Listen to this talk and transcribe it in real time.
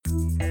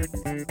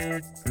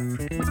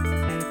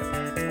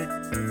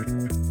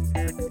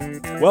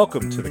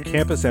Welcome to the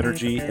Campus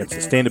Energy and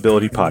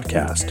Sustainability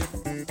Podcast.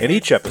 In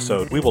each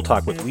episode, we will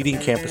talk with leading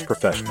campus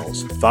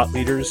professionals, thought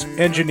leaders,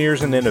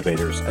 engineers, and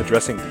innovators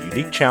addressing the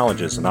unique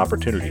challenges and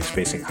opportunities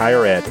facing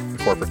higher ed and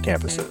corporate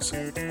campuses.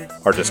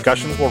 Our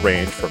discussions will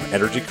range from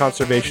energy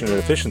conservation and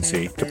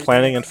efficiency to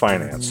planning and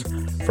finance,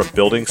 from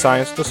building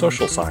science to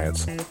social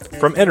science,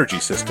 from energy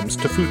systems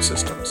to food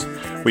systems.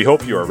 We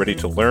hope you are ready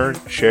to learn,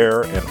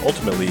 share, and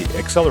ultimately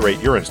accelerate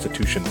your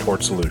institution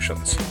toward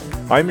solutions.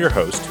 I'm your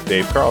host,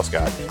 Dave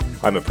Carlscott.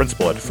 I'm a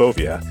principal at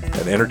Fovia,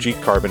 an energy,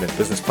 carbon, and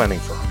business planning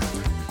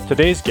firm.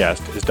 Today's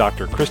guest is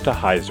Dr. Krista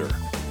Heiser.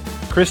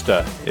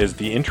 Krista is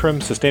the Interim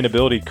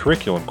Sustainability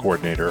Curriculum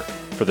Coordinator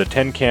for the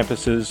 10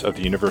 campuses of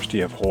the University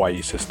of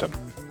Hawaii system.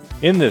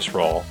 In this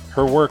role,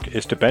 her work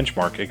is to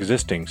benchmark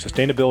existing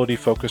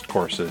sustainability-focused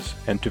courses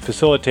and to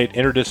facilitate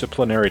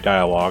interdisciplinary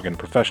dialogue and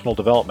professional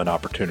development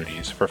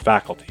opportunities for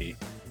faculty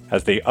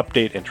as they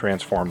update and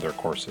transform their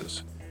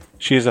courses.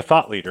 She is a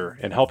thought leader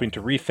in helping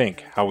to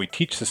rethink how we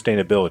teach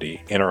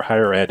sustainability in our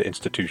higher ed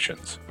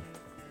institutions.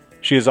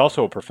 She is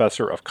also a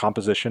professor of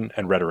composition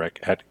and rhetoric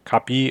at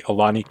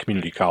Kapi'olani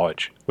Community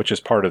College, which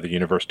is part of the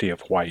University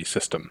of Hawaii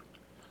system.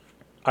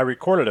 I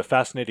recorded a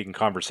fascinating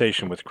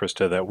conversation with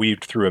Krista that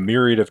weaved through a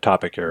myriad of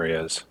topic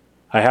areas.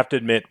 I have to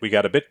admit we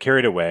got a bit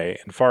carried away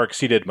and far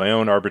exceeded my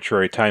own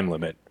arbitrary time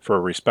limit for a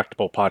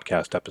respectable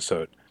podcast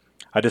episode.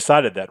 I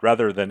decided that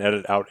rather than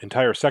edit out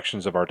entire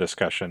sections of our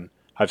discussion,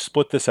 I've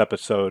split this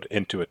episode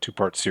into a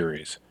two-part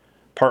series.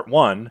 Part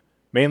 1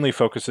 mainly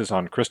focuses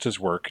on Krista's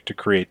work to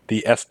create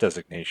the S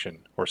designation,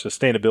 or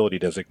sustainability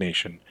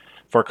designation,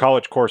 for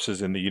college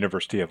courses in the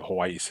University of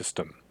Hawaii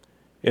system.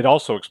 It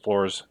also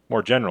explores,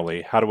 more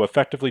generally, how to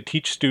effectively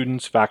teach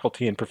students,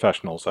 faculty, and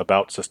professionals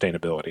about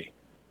sustainability.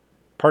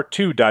 Part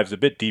 2 dives a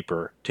bit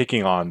deeper,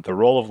 taking on the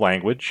role of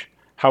language,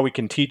 how we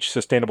can teach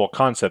sustainable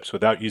concepts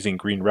without using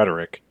green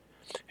rhetoric,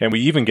 and we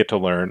even get to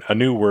learn a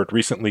new word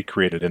recently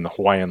created in the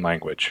Hawaiian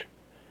language.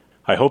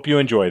 I hope you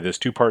enjoy this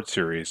two-part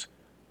series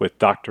with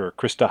Dr.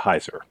 Krista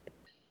Heiser.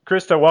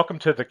 Krista, welcome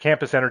to the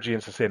Campus Energy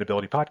and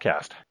Sustainability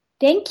Podcast.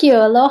 Thank you.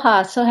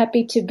 Aloha. So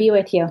happy to be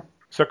with you.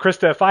 So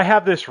Krista, if I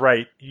have this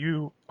right,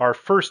 you are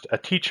first a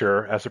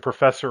teacher as a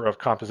professor of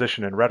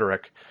composition and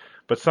rhetoric,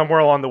 but somewhere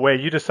along the way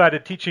you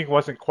decided teaching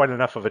wasn't quite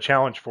enough of a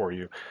challenge for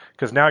you,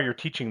 because now you're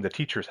teaching the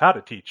teachers how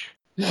to teach.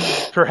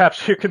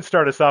 Perhaps you can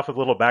start us off with a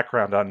little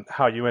background on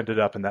how you ended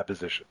up in that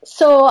position.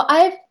 So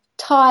I've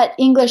taught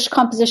English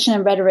composition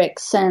and rhetoric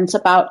since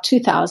about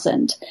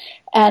 2000.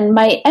 And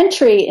my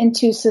entry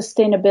into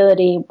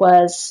sustainability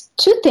was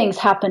two things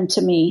happened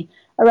to me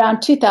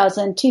around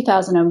 2000,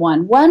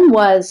 2001. One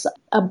was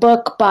a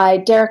book by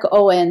Derek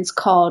Owens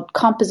called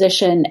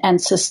Composition and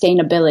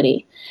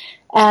Sustainability.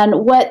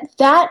 And what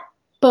that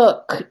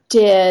book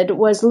did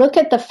was look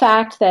at the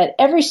fact that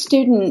every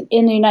student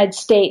in the United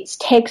States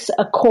takes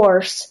a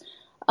course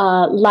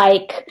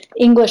like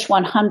English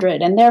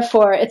 100, and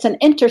therefore it's an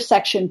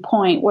intersection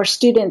point where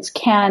students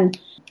can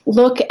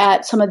look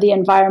at some of the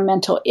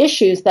environmental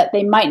issues that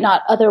they might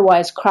not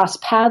otherwise cross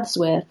paths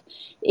with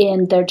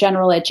in their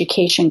general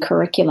education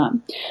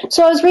curriculum.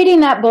 So I was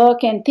reading that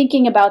book and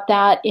thinking about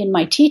that in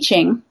my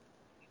teaching,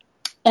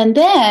 and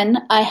then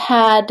I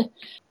had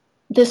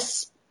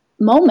this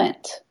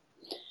moment.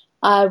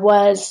 I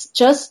was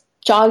just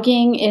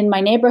jogging in my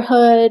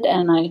neighborhood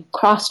and I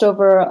crossed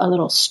over a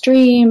little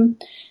stream.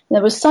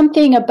 There was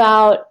something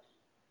about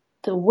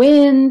the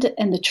wind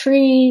and the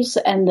trees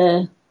and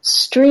the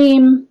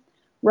stream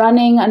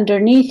running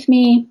underneath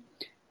me.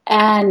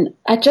 And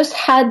I just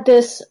had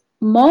this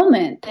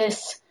moment,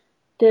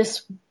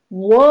 this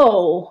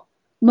whoa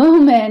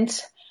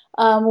moment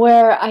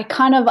where I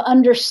kind of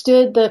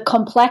understood the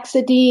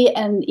complexity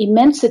and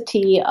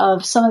immensity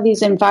of some of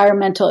these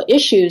environmental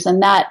issues,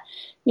 and that,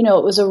 you know,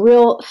 it was a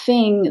real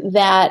thing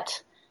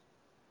that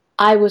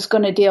I was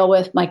going to deal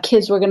with, my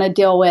kids were going to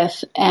deal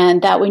with,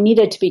 and that we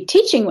needed to be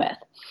teaching with.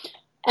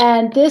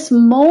 And this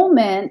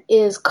moment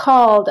is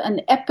called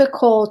an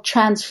epical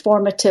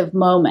transformative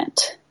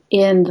moment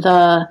in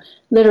the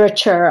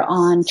literature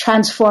on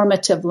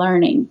transformative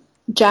learning,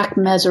 Jack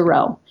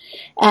Mezirow.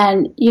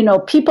 And, you know,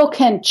 people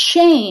can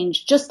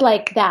change just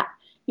like that.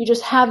 You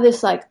just have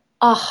this like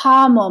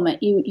aha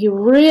moment. You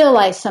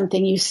realize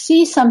something, you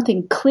see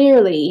something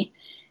clearly,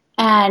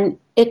 and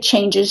it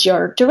changes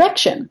your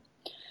direction.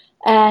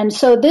 And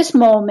so this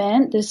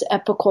moment, this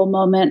epical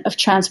moment of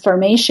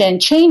transformation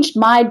changed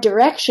my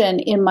direction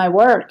in my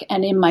work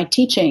and in my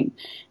teaching.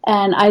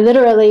 And I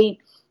literally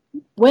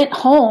went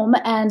home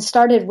and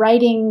started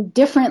writing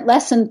different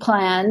lesson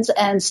plans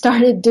and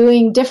started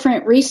doing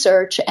different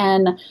research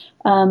and,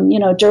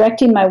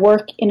 directing my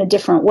work in a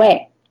different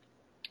way.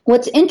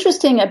 What's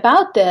interesting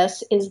about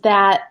this is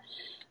that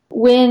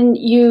when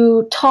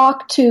you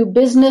talk to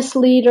business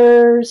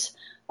leaders,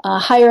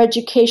 higher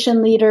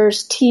education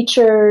leaders,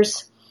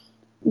 teachers,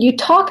 you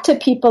talk to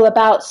people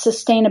about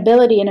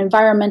sustainability and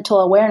environmental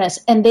awareness,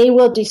 and they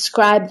will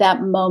describe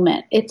that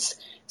moment.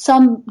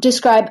 Some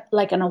describe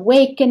like an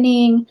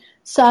awakening,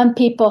 Some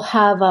people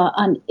have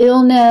an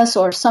illness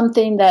or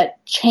something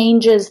that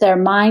changes their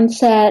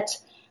mindset.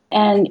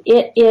 And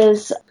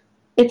it's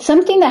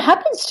something that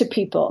happens to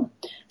people.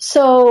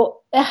 So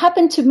it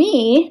happened to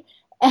me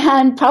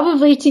and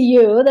probably to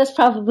you. That's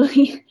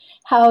probably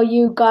how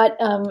you got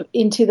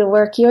into the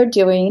work you're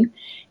doing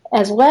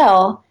as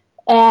well.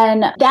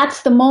 And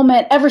that's the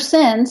moment, ever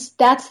since,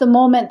 that's the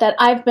moment that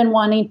I've been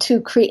wanting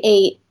to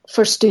create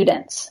for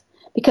students.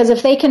 Because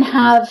if they can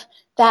have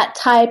that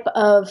type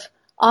of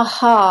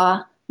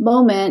aha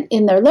moment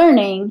in their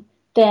learning,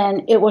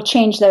 then it will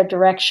change their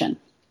direction.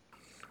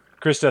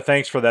 Krista,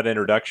 thanks for that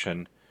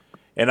introduction.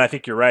 And I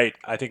think you're right.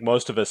 I think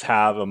most of us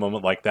have a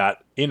moment like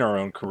that in our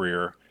own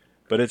career.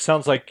 But it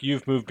sounds like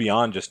you've moved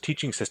beyond just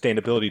teaching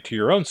sustainability to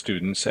your own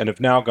students and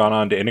have now gone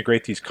on to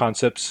integrate these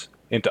concepts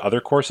into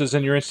other courses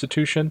in your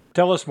institution.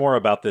 Tell us more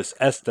about this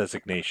S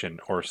designation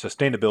or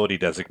sustainability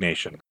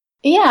designation.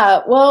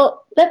 Yeah,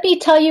 well, let me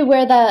tell you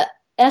where the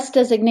S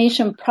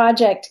designation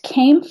project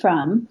came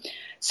from.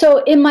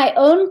 So in my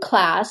own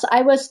class,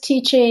 I was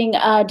teaching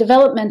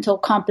developmental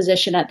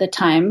composition at the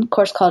time, a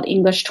course called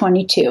English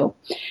 22.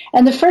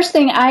 And the first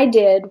thing I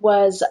did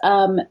was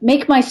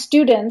make my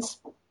students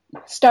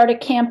start a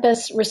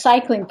campus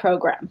recycling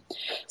program.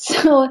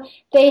 So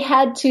they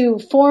had to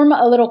form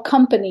a little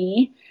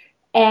company,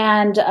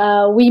 and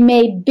we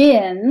made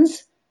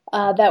bins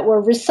that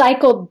were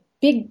recycled,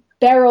 big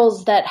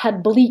barrels that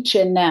had bleach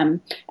in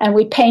them, and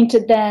we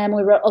painted them.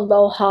 We wrote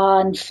aloha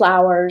and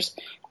flowers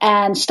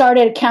and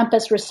started a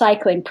campus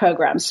recycling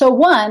program. So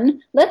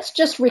one, let's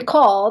just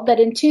recall that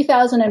in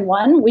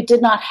 2001, we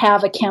did not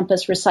have a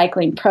campus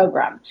recycling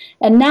program.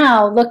 And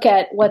now look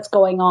at what's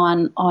going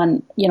on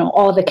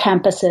all the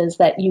campuses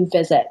that you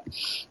visit.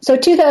 So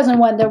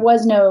 2001, there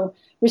was no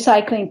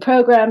recycling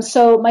program.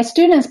 So my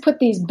students put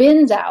these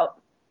bins out,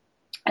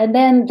 and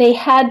then they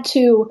had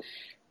to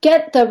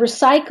get the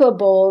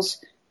recyclables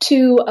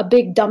to a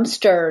big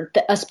dumpster,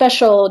 a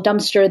special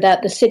dumpster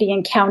that the city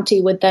and county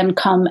would then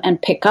come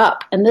and pick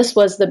up. And this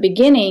was the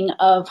beginning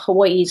of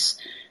Hawaii's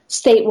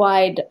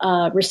statewide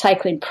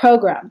recycling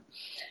program.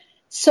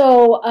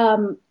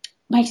 So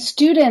my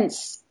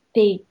students,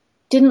 they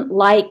didn't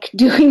like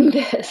doing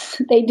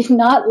this. They did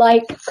not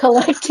like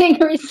collecting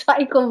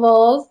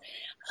recyclables,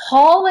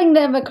 hauling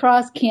them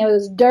across campus. It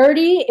was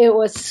dirty. It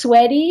was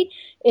sweaty.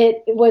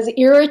 It was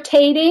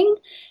irritating.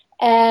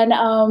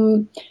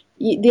 And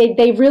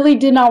they really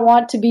did not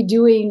want to be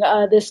doing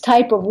this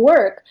type of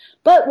work.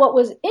 But what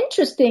was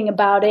interesting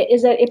about it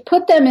is that it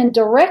put them in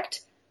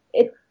direct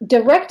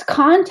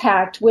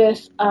contact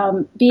with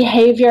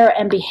behavior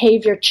and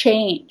behavior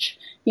change,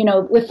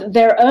 with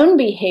their own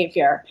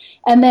behavior.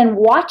 And then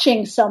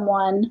watching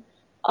someone,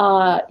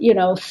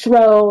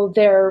 throw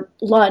their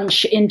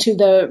lunch into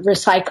the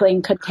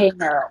recycling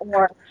container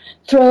or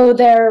throw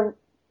their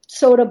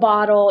soda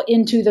bottle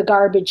into the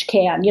garbage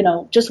can,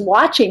 just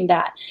watching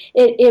that.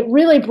 It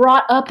really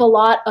brought up a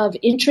lot of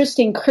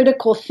interesting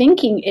critical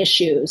thinking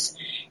issues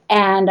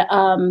and,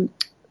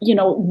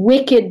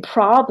 wicked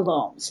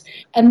problems.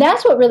 And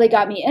that's what really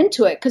got me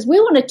into it, because we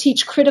want to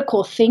teach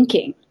critical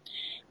thinking.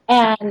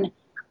 And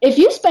if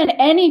you spend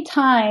any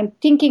time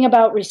thinking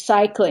about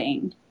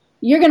recycling,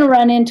 you're going to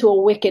run into a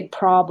wicked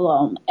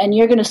problem and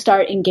you're going to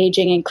start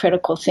engaging in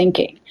critical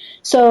thinking.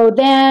 So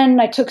then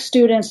I took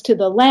students to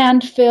the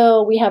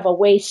landfill. We have a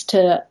waste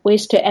to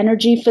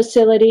energy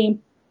facility.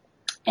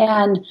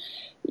 And,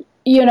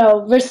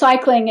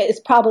 recycling is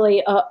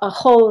probably a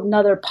whole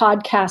nother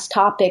podcast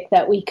topic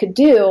that we could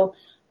do.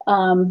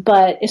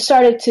 But it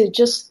started to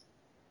just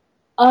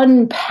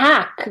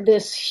unpack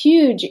this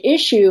huge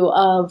issue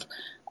of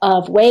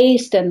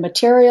waste and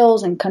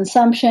materials and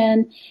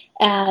consumption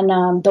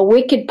and the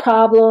wicked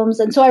problems.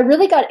 And so I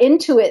really got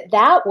into it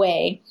that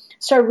way,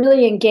 started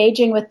really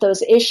engaging with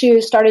those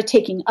issues, started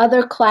taking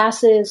other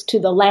classes to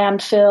the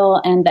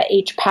landfill and the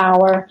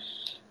H-Power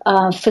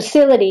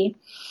facility,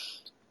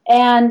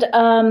 and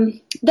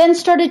then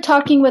started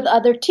talking with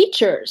other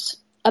teachers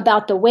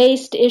about the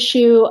waste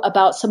issue,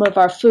 about some of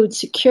our food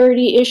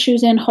security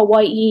issues in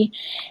Hawaii,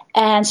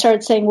 and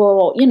started saying,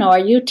 well, are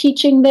you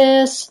teaching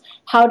this?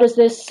 How does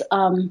this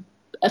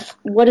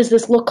what does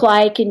this look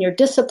like in your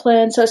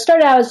discipline? So it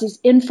started out as these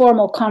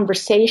informal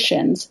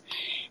conversations.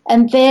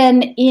 And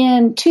then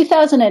in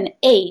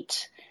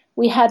 2008,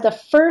 we had the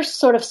first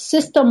sort of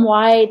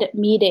system-wide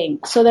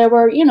meeting. So there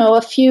were,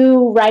 a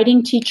few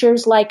writing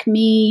teachers like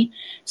me,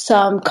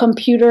 some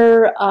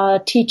computer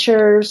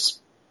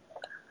teachers,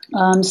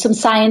 some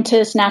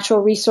scientists, natural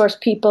resource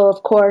people,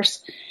 of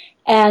course.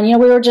 And,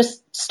 we were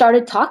just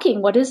started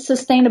talking. What is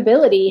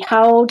sustainability?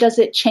 How does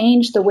it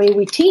change the way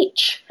we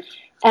teach?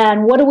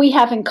 And what do we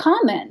have in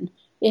common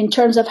in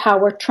terms of how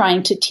we're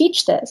trying to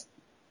teach this?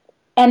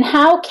 And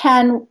how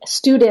can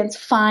students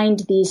find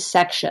these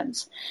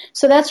sections?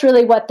 So that's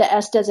really what the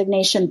S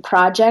designation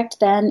project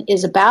then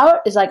is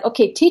about, is like,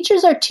 okay,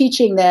 teachers are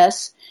teaching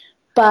this,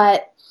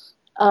 but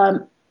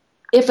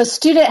if a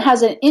student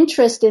has an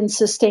interest in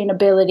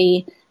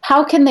sustainability,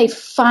 how can they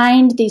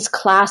find these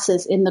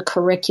classes in the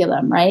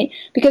curriculum, right?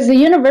 Because the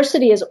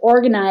university is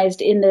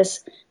organized in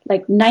this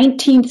like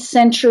 19th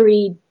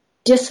century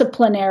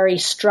disciplinary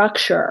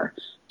structure,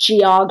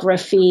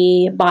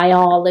 geography,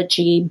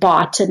 biology,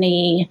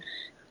 botany,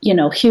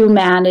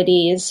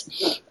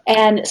 humanities.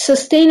 And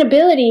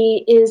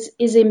sustainability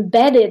is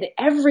embedded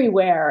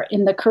everywhere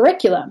in the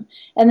curriculum.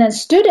 And then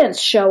students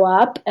show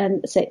up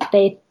and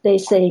they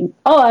say,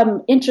 oh,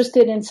 I'm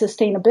interested in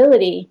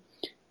sustainability.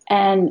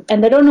 And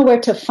they don't know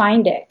where to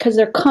find it because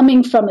they're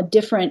coming from a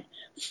different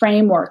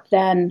framework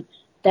than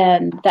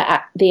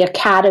the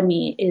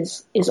academy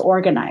is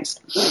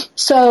organized.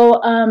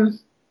 So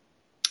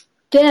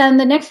then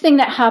the next thing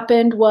that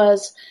happened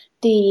was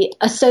the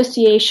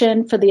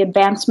Association for the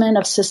Advancement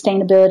of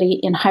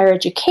Sustainability in Higher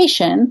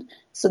Education,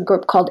 it's a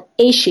group called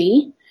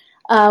ASHE,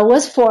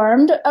 was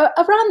formed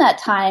around that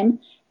time,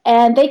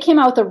 and they came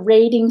out with a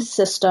rating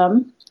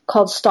system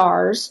called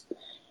STARS.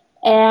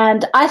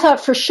 And I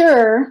thought for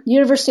sure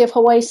University of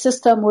Hawaii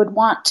system would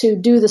want to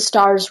do the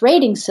STARS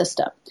rating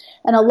system.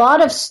 And a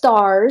lot of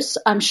STARS,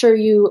 I'm sure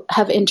you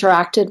have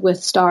interacted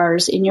with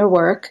STARS in your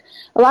work.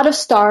 A lot of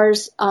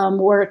STARS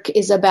work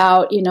is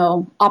about,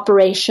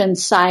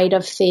 operations side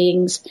of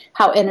things,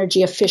 how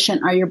energy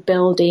efficient are your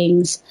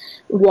buildings,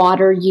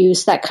 water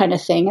use, that kind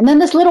of thing. And then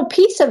this little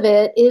piece of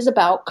it is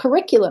about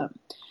curriculum.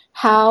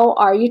 How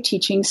are you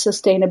teaching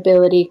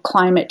sustainability,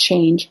 climate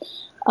change?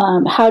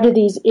 How do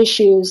these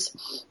issues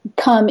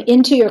come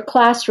into your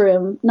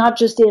classroom, not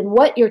just in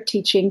what you're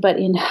teaching, but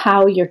in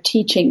how you're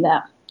teaching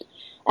them?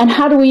 And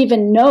how do we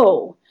even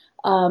know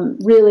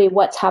really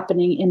what's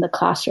happening in the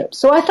classroom?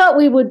 So I thought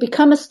we would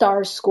become a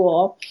STARS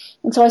school.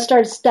 And so I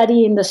started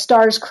studying the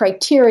STARS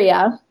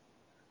criteria.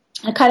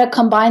 I kind of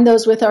combined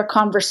those with our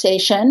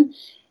conversation.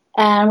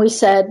 And we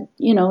said,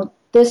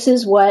 this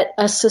is what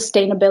a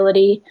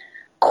sustainability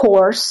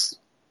course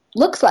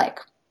looks like.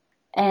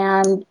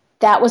 And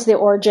that was the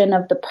origin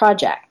of the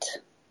project.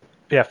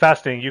 Yeah,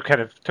 fascinating. You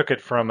kind of took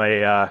it from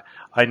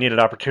I need an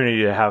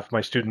opportunity to have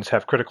my students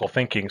have critical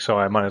thinking, so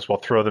I might as well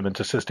throw them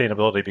into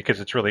sustainability because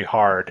it's really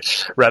hard,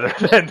 rather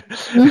than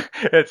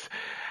it's.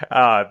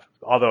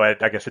 Although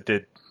I guess it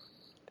did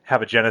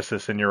have a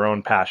genesis in your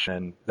own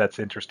passion. That's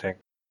interesting.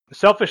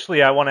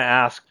 Selfishly, I want to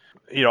ask.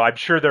 I'm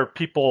sure there are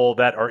people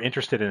that are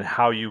interested in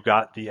how you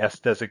got the S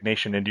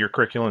designation into your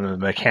curriculum and the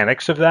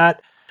mechanics of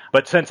that.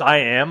 But since I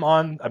am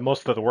on,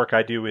 most of the work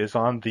I do is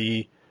on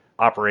the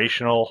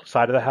operational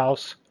side of the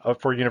house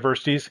for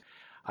universities,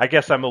 I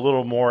guess I'm a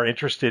little more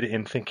interested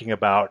in thinking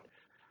about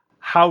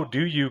how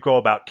do you go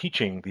about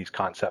teaching these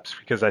concepts?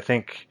 Because I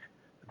think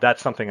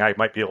that's something I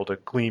might be able to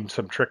glean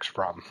some tricks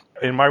from.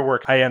 In my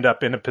work, I end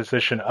up in a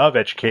position of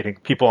educating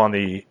people on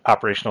the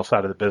operational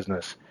side of the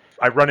business.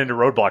 I run into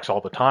roadblocks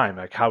all the time.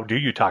 Like, how do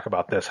you talk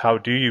about this? How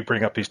do you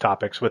bring up these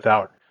topics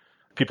without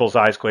people's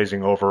eyes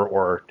glazing over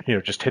or,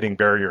 just hitting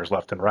barriers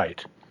left and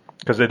right?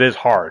 Because it is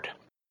hard.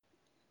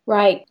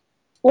 Right.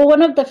 Well,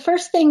 one of the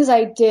first things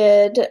I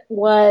did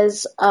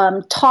was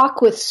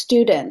talk with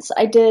students.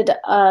 I did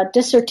a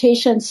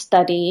dissertation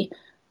study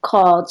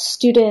called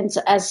Students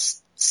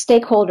as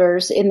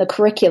Stakeholders in the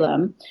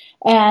Curriculum.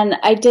 And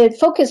I did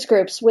focus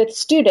groups with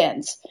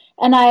students.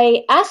 And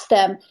I asked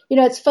them,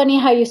 it's funny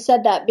how you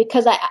said that,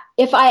 because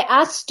if I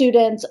asked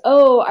students,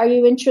 are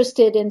you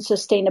interested in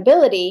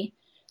sustainability?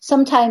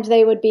 Sometimes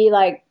they would be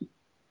like,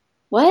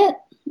 what?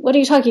 What are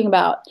you talking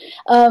about?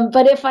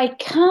 But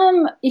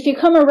if you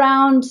come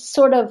around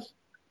sort of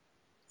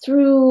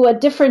through a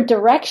different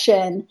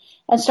direction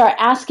and start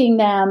asking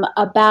them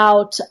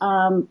about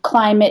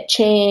climate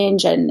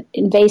change and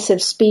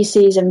invasive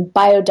species and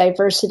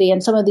biodiversity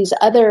and some of these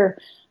other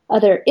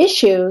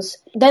issues,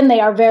 then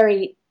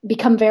they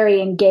become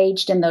very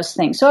engaged in those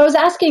things. So I was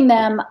asking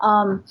them,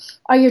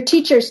 are your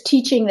teachers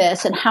teaching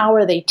this, and how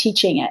are they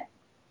teaching it?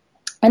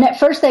 And at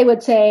first they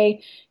would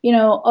say,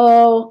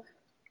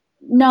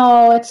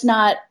 no, it's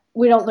not,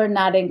 we don't learn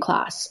that in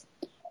class.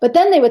 But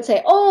then they would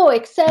say,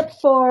 except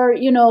for,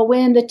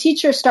 when the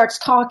teacher starts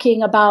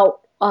talking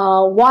about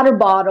water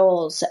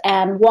bottles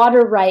and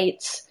water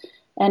rights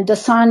and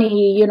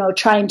Dasani,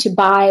 trying to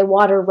buy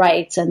water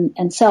rights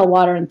and sell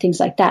water and things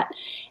like that.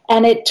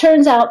 And it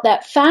turns out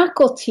that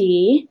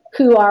faculty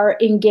who are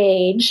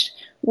engaged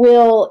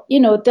will,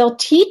 they'll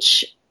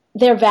teach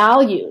their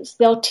values.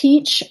 They'll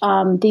teach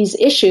these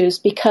issues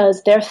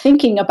because they're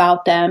thinking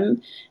about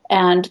them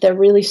and they're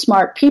really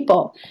smart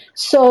people.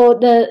 So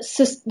the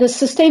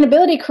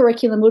sustainability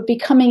curriculum would be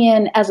coming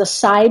in as a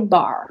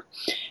sidebar.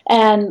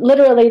 And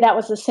literally that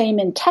was the same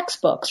in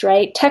textbooks,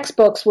 right?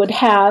 Textbooks would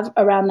have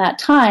around that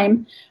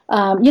time,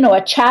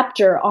 a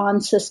chapter on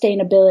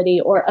sustainability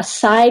or a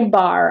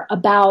sidebar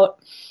about,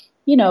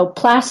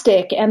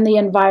 plastic and the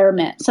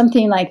environment,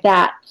 something like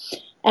that.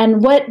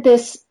 And what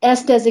this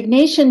S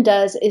designation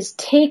does is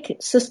take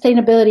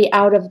sustainability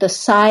out of the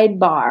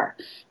sidebar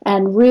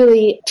and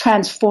really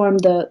transform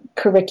the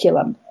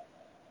curriculum.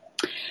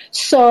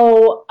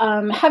 So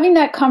having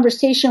that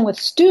conversation with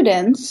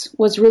students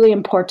was really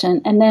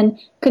important, and then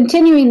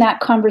continuing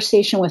that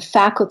conversation with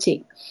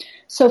faculty.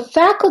 So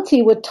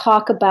faculty would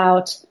talk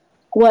about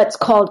what's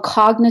called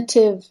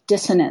cognitive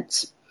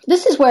dissonance.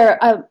 This is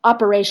where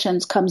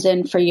operations comes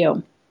in for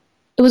you.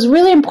 It was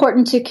really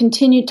important to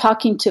continue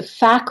talking to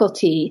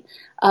faculty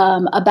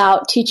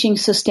about teaching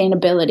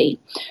sustainability,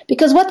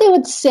 because what they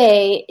would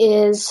say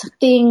is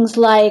things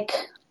like,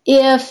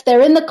 if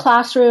they're in the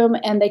classroom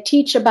and they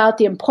teach about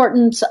the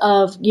importance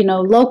of,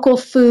 local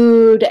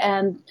food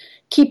and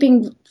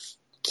keeping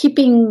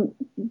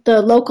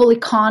the local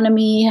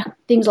economy,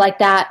 things like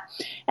that.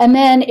 And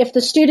then if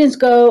the students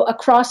go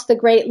across the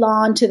Great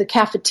Lawn to the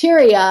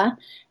cafeteria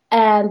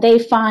and they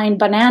find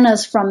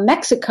bananas from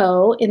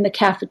Mexico in the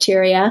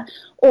cafeteria,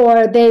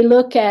 or they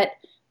look at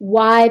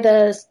why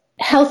the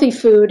healthy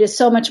food is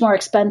so much more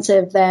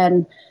expensive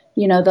than,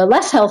 the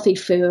less healthy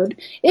food,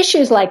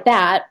 issues like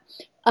that,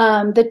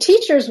 the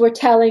teachers were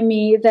telling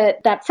me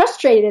that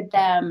frustrated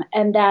them,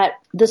 and that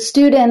the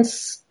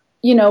students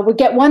would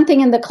get one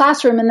thing in the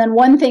classroom and then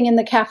one thing in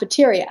the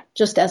cafeteria,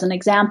 just as an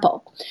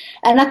example.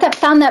 And I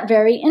found that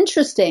very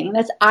interesting.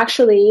 That's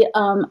actually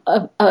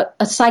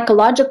a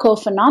psychological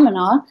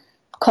phenomena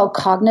called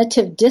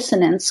cognitive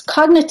dissonance.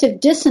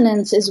 Cognitive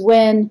dissonance is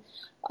when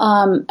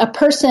a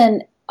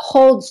person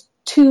holds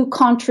two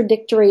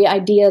contradictory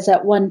ideas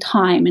at one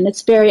time, and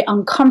it's very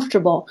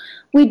uncomfortable.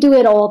 We do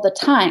it all the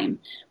time.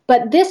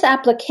 But this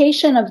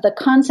application of the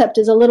concept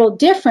is a little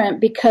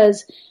different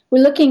because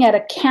we're looking at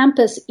a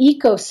campus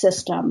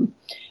ecosystem,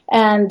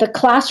 and the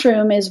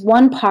classroom is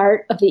one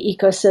part of the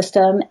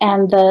ecosystem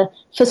and the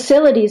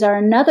facilities are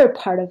another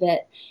part of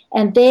it,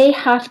 and they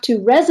have to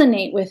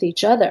resonate with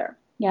each other.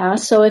 Yeah.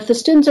 So if the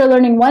students are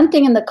learning one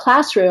thing in the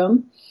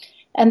classroom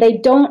and they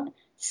don't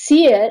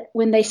see it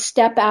when they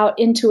step out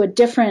into a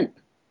different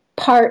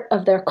part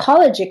of their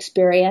college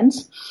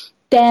experience,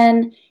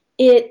 then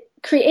it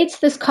creates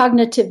this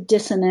cognitive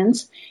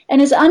dissonance and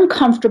is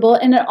uncomfortable,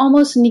 and it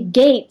almost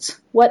negates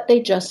what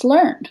they just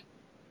learned.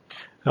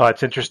 Oh,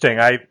 it's interesting.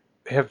 I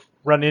have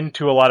run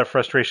into a lot of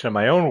frustration in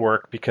my own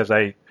work because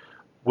I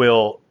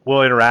will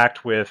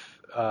interact with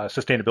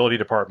sustainability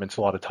departments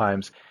a lot of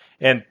times,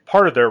 and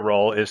part of their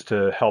role is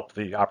to help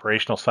the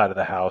operational side of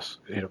the house,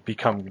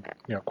 become,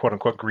 quote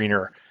unquote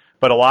greener.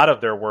 But a lot of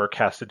their work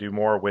has to do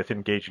more with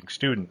engaging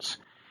students.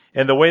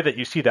 And the way that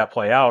you see that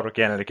play out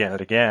again and again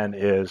and again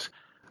is,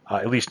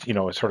 at least,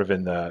 sort of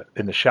in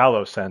the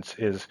shallow sense,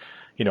 is,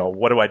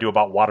 what do I do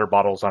about water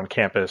bottles on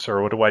campus,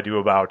 or what do I do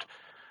about,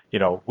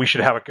 we should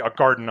have a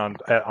garden on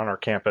our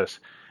campus,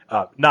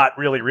 not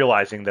really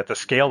realizing that the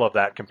scale of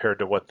that compared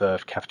to what the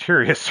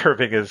cafeteria is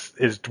serving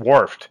is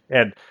dwarfed.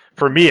 And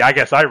for me, I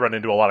guess I run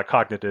into a lot of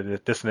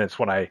cognitive dissonance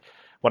when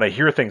I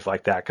hear things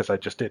like that, because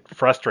it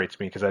frustrates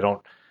me, because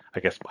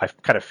I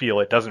kind of feel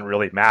it doesn't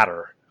really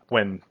matter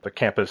when the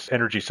campus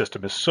energy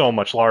system is so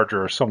much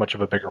larger or so much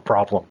of a bigger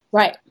problem.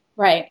 Right.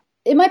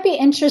 It might be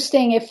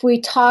interesting if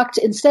we talked,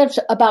 instead of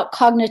about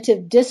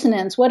cognitive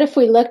dissonance, what if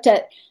we looked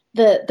at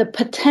the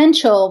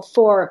potential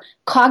for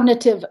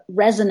cognitive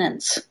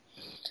resonance?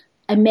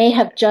 I may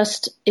have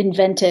just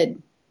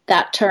invented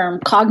that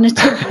term,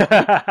 cognitive.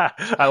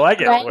 I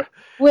like it. Right?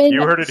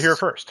 You heard it here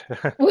first.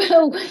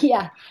 Well,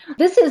 yeah.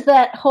 This is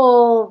that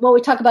whole, what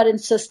we talk about in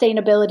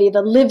sustainability,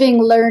 the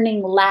living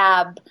learning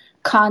lab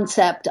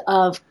concept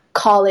of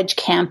college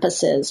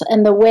campuses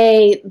and the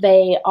way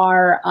they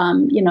are,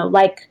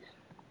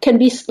 can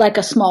be like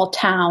a small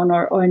town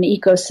or an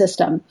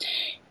ecosystem.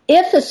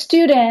 If a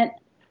student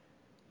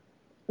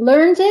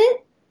learns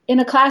it in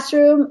a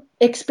classroom,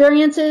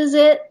 experiences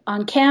it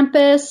on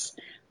campus,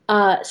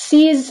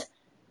 sees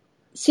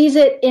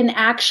it in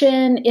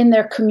action in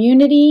their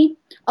community,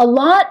 a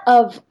lot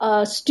of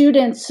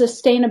students'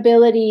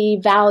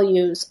 sustainability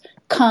values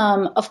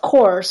come, of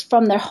course,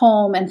 from their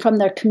home and from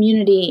their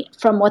community,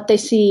 from what they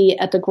see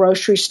at the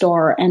grocery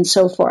store and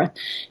so forth.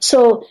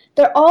 So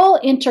they're all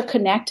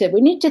interconnected. We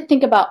need to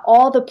think about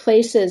all the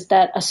places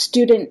that a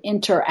student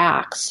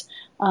interacts.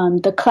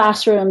 The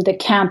classroom, the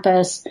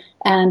campus,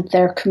 and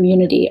their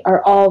community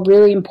are all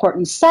really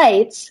important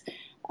sites,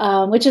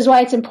 which is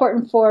why it's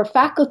important for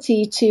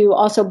faculty to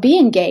also be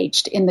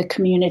engaged in the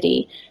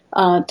community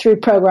through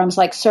programs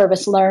like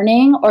service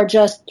learning, or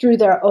just through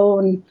their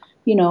own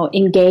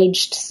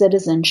engaged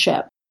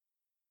citizenship.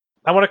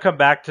 I want to come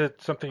back to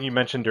something you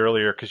mentioned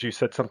earlier, because you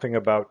said something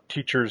about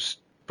teachers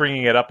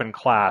bringing it up in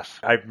class.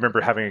 I remember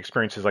having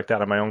experiences like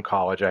that in my own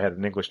college. I had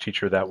an English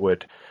teacher that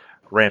would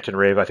rant and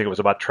rave. I think it was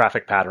about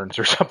traffic patterns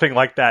or something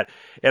like that.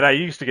 And I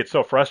used to get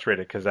so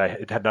frustrated because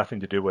it had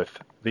nothing to do with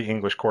the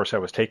English course I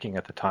was taking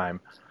at the time.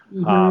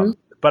 Mm-hmm.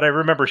 But I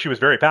remember she was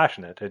very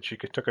passionate, and she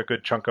took a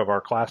good chunk of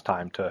our class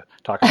time to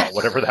talk about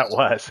whatever that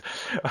was.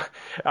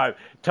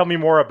 Tell me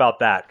more about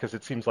that, because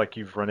it seems like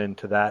you've run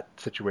into that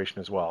situation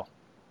as well.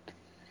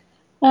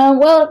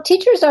 Well,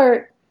 teachers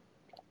are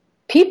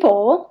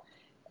people,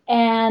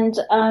 and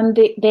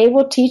they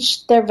will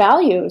teach their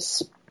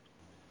values.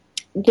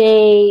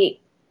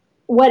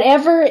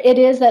 Whatever it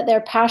is that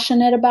they're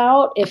passionate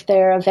about, if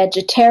they're a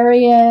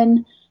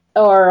vegetarian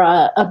or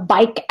a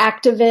bike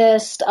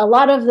activist, a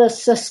lot of the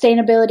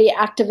sustainability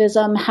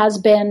activism has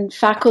been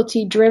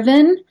faculty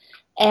driven,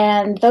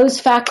 and those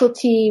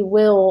faculty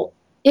will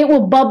it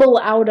will bubble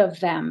out of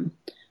them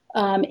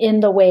in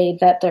the way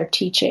that they're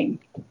teaching.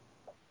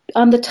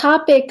 On the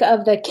topic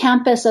of the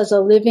campus as a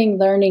living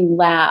learning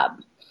lab,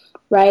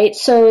 right?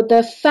 So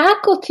the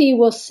faculty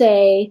will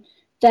say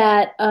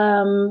that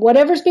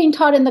whatever's being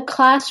taught in the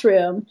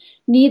classroom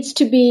needs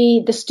to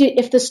be,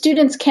 if the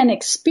students can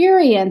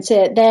experience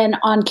it then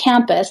on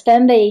campus,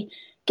 then they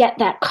get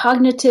that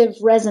cognitive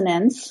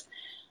resonance.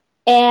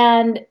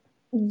 And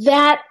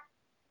that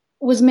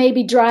was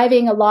maybe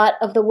driving a lot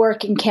of the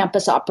work in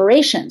campus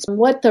operations.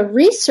 What the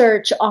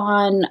research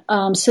on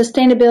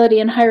sustainability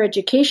in higher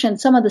education,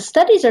 some of the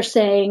studies are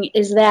saying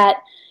is that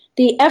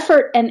the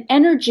effort and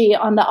energy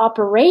on the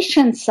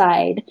operations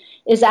side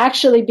is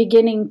actually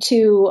beginning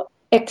to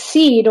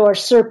exceed or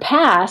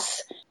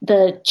surpass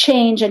the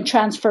change and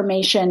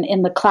transformation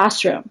in the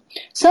classroom.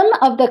 Some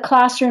of the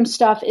classroom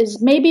stuff is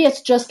maybe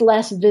it's just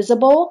less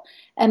visible.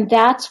 And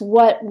that's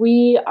what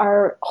we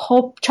are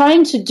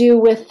trying to do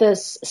with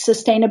this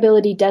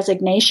sustainability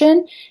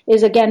designation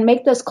is, again,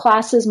 make those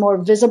classes more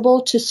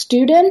visible to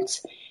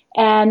students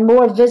and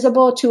more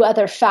visible to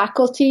other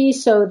faculty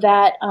so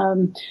that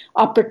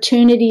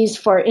opportunities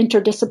for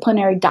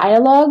interdisciplinary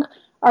dialogue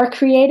are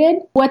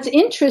created. What's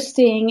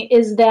interesting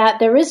is that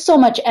there is so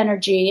much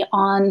energy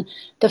on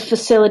the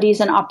facilities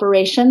and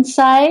operations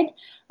side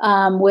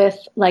with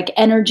like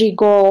energy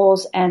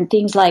goals and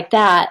things like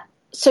that.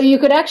 So you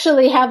could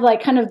actually have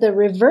like kind of the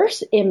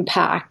reverse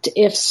impact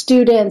if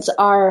students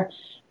are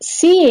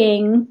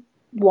seeing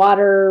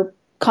water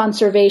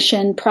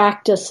conservation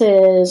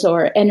practices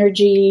or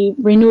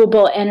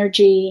renewable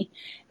energy,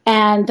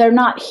 and they're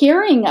not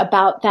hearing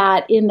about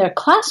that in their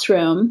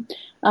classroom,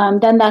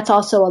 then that's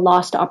also a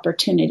lost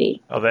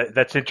opportunity. Oh,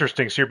 that's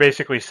interesting. So you're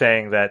basically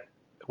saying that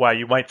while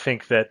you might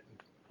think that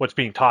what's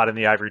being taught in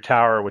the ivory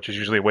tower, which is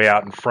usually way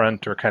out in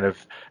front or kind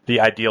of the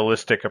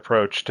idealistic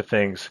approach to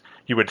things,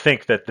 you would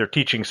think that they're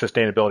teaching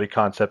sustainability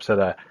concepts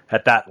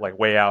at that like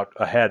way out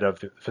ahead of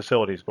the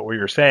facilities. But what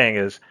you're saying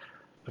is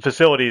the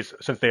facilities,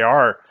 since they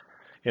are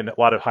in a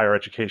lot of higher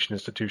education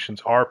institutions,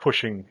 are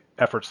pushing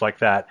efforts like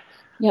that.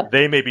 Yep.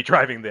 They may be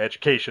driving the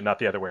education, not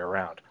the other way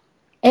around.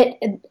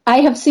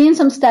 I have seen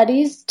some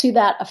studies to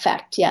that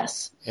effect,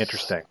 yes.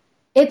 Interesting.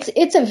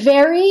 It's a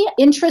very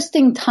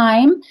interesting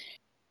time.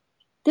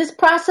 This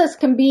process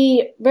can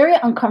be very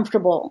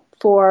uncomfortable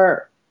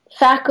for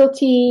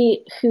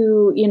faculty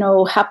who,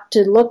 have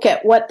to look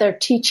at what they're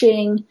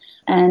teaching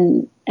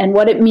and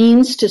what it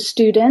means to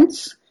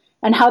students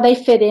and how they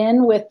fit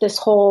in with this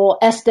whole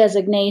S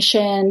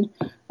designation.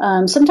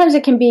 Sometimes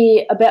it can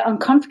be a bit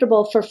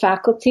uncomfortable for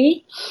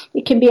faculty.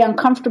 It can be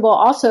uncomfortable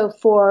also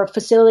for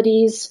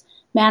facilities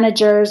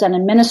managers and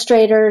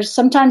administrators.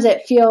 Sometimes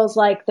it feels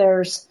like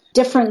there's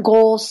different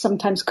goals,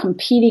 sometimes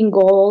competing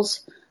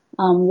goals.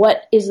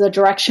 What is the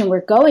direction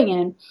we're going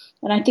in?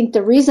 And I think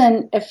the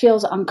reason it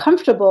feels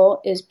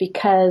uncomfortable is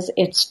because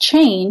it's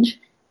change,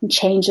 and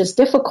change is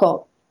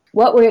difficult.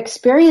 What we're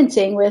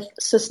experiencing with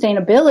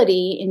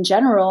sustainability in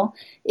general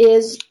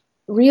is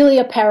really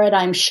a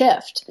paradigm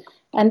shift.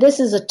 And this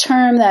is a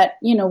term that,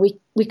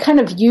 we kind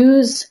of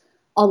use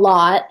a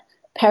lot,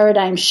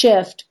 paradigm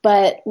shift.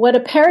 But what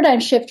a paradigm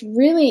shift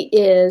really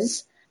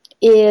is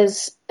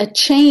a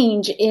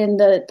change in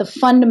the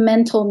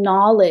fundamental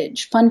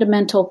knowledge,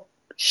 fundamental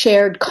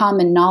shared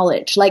common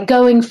knowledge, like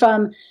going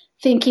from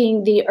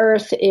thinking the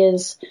earth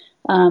is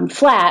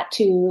flat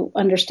to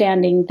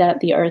understanding that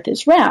the earth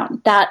is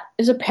round. That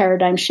is a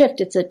paradigm shift.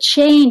 It's a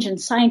change in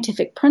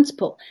scientific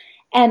principle.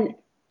 And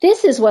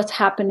this is what's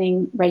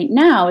happening right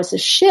now, is a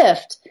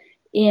shift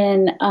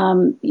in,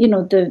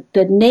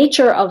 the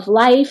nature of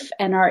life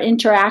and our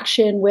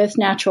interaction with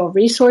natural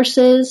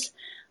resources.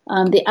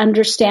 The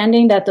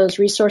understanding that those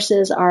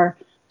resources are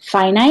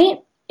finite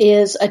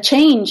is a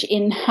change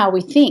in how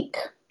we think.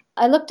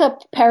 I looked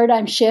up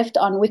paradigm shift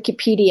on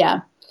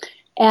Wikipedia,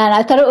 and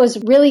I thought it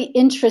was really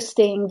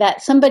interesting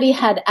that somebody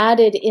had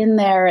added in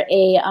there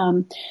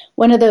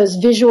one of those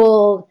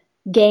visual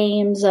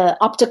games,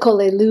 optical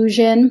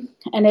illusion,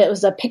 and it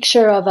was a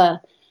picture of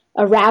a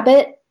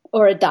rabbit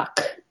or a duck,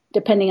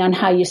 depending on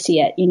how you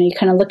see it. You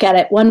kind of look at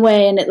it one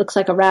way and it looks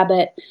like a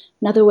rabbit,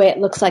 another way it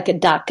looks like a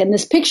duck. And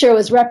this picture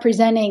was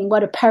representing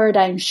what a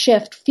paradigm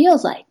shift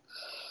feels like.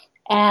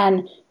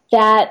 And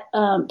that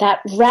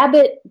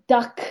rabbit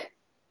duck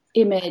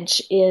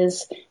image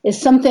is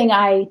something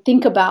I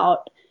think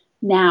about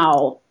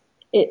now.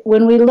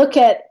 When we look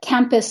at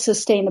campus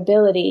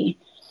sustainability,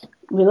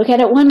 we look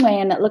at it one way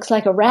and it looks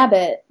like a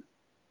rabbit,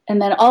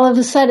 and then all of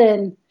a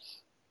sudden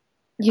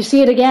you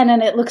see it again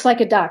and it looks like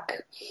a duck.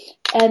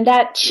 And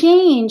that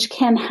change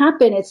can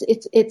happen.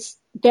 It's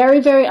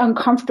very, very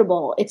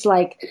uncomfortable. It's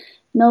like,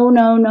 no,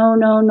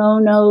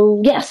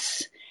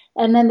 yes.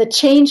 And then the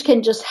change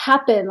can just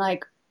happen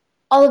like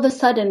all of a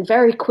sudden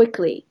very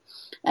quickly.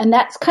 And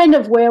that's kind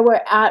of where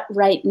we're at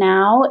right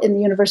now in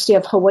the University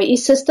of Hawaii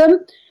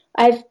system.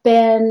 I've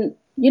been,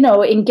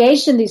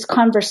 engaged in these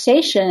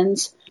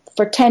conversations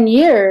for 10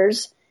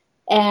 years,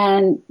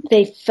 and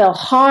they felt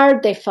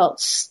hard, they felt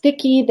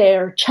sticky,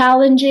 they're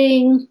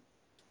challenging.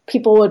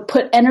 People would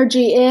put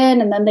energy in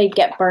and then they'd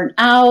get burnt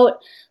out.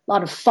 a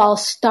lot of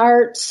false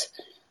starts.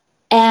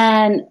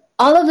 And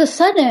all of a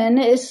sudden,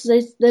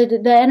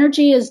 the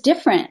energy is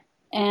different.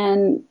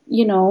 And,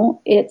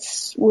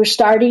 we're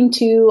starting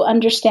to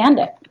understand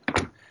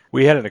it.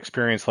 We had an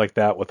experience like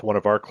that with one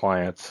of our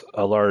clients,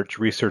 a large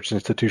research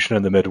institution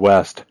in the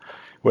Midwest,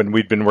 when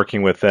we'd been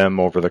working with them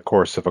over the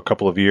course of a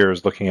couple of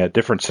years, looking at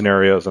different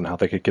scenarios on how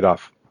they could get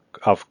off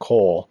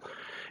coal.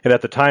 And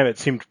at the time, it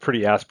seemed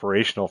pretty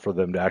aspirational for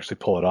them to actually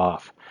pull it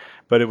off.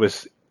 But it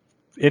was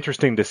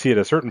interesting to see at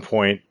a certain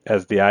point,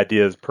 as the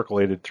ideas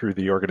percolated through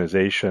the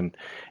organization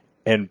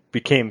and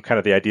became kind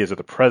of the ideas of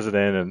the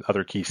president and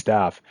other key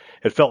staff,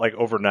 it felt like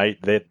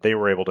overnight that they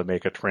were able to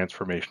make a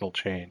transformational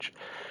change.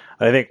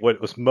 And I think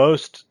what was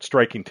most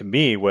striking to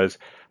me was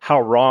how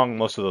wrong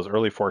most of those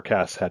early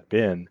forecasts had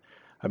been.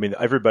 I mean,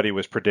 everybody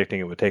was predicting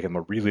it would take them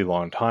a really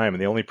long time,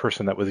 and the only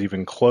person that was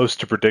even close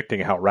to predicting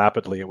how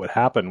rapidly it would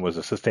happen was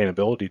a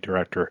sustainability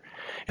director,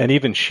 and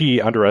even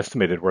she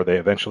underestimated where they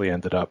eventually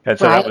ended up. And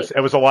so it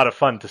was a lot of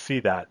fun to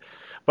see that.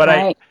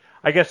 But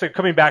I guess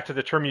coming back to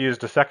the term you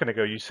used a second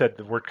ago, you said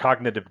the word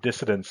cognitive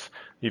dissonance.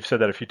 You've said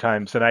that a few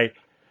times, and I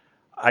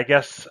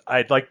guess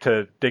I'd like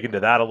to dig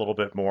into that a little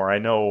bit more. I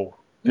know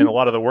in a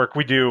lot of the work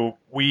we do,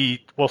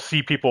 we will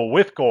see people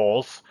with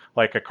goals,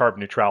 like a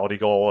carbon neutrality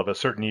goal of a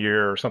certain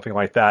year or something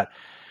like that.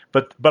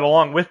 But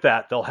along with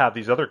that, they'll have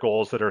these other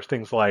goals that are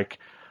things like,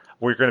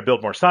 we're going to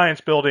build more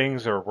science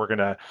buildings, or we're going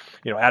to,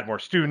 add more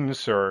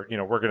students, or,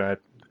 we're going to,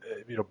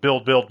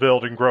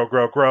 build and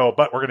grow,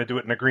 but we're going to do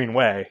it in a green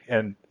way.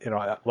 And,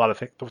 a lot of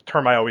things, the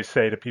term I always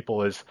say to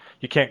people is,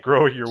 you can't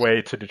grow your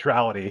way to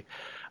neutrality.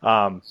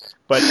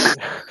 But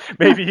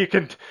maybe you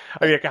can,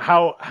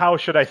 how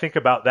should I think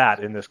about that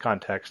in this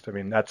context? I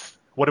mean,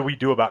 what do we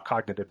do about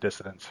cognitive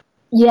dissonance?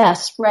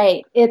 Yes,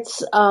 right.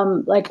 It's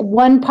like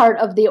one part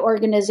of the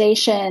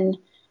organization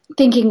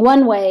thinking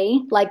one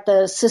way, like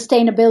the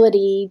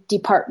sustainability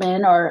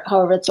department or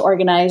however it's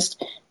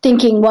organized,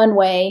 thinking one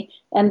way,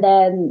 and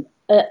then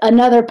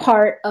another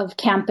part of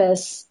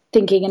campus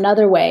thinking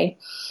another way.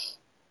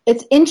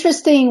 It's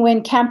interesting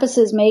when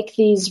campuses make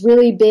these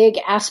really big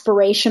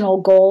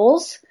aspirational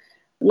goals.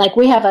 Like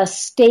we have a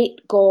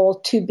state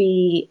goal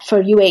for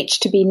UH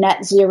to be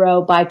net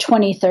zero by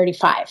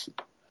 2035.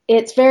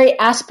 It's very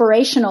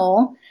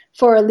aspirational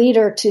for a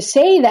leader to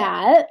say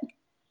that,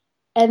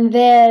 and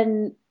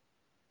then,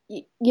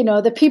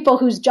 the people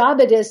whose job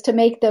it is to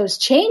make those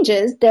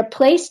changes, they're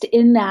placed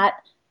in that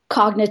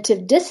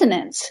cognitive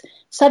dissonance.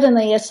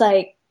 Suddenly it's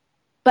like,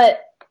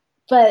 but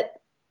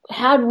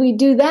how do we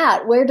do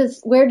that? Where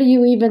do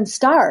you even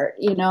start?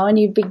 And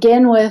you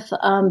begin with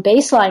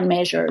baseline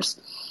measures.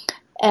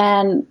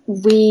 And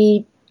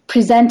we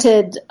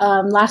presented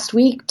last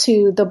week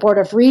to the Board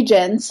of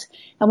Regents,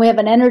 and we have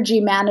an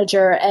energy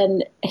manager,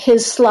 and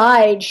his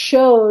slide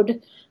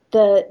showed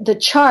the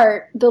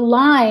chart, the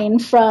line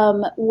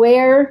from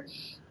where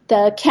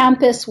the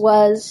campus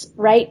was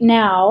right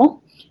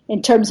now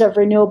in terms of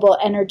renewable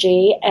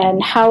energy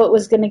and how it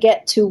was going to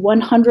get to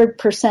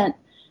 100%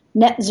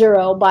 net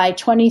zero by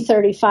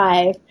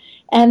 2035,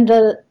 and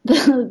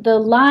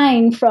the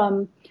line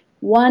from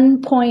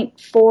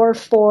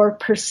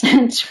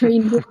 1.44%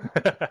 renewable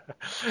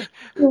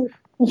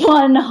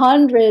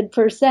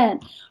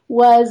 100%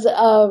 was,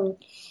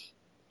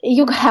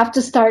 you have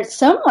to start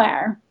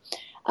somewhere.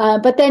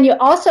 But then you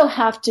also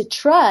have to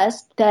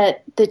trust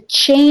that the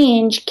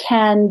change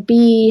can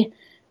be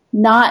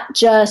not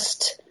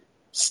just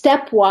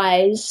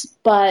stepwise,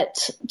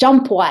 but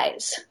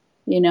jumpwise.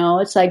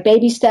 It's like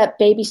baby step,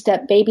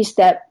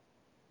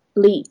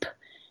 leap.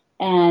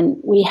 And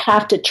we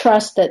have to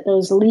trust that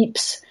those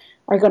leaps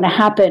are going to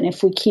happen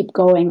if we keep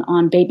going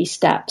on baby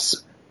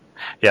steps.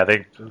 Yeah,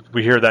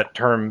 we hear that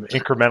term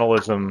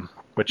incrementalism,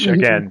 which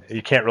again,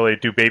 you can't really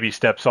do baby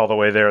steps all the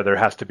way there. There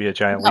has to be a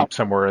giant leap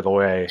somewhere in the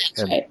way.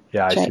 And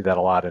I see that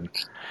a lot. And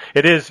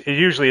it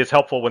usually is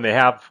helpful when they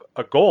have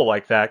a goal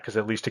like that, because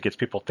at least it gets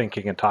people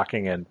thinking and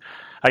talking. And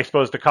I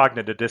suppose the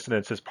cognitive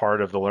dissonance is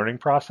part of the learning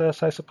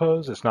process, I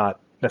suppose. It's not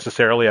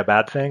necessarily a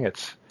bad thing.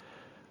 It's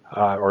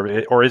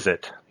or is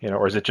it?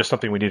 Or is it just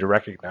something we need to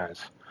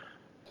recognize?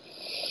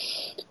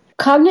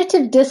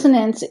 Cognitive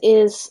dissonance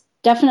is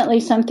definitely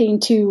something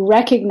to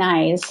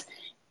recognize.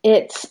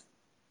 It's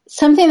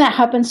something that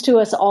happens to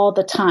us all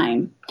the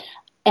time.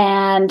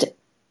 And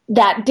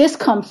that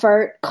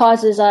discomfort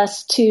causes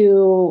us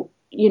to,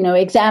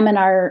 examine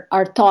our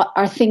thought,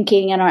 our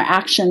thinking, and our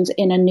actions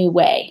in a new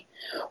way.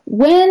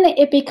 When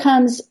it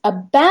becomes a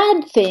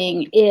bad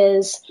thing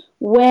is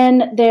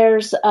when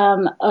there's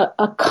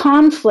a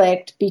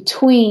conflict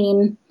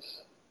between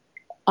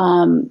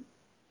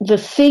the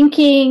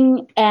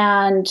thinking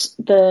and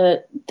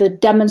the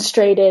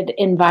demonstrated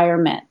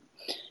environment.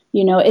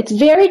 It's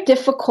very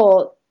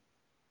difficult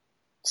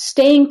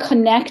staying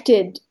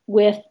connected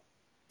with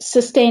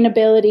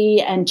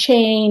sustainability and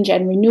change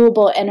and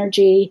renewable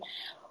energy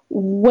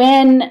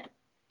when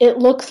it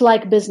looks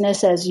like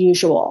business as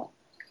usual.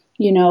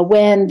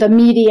 When the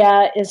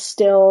media is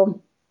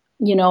still,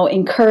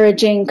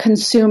 encouraging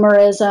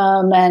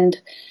consumerism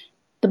and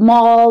the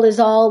mall is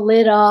all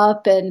lit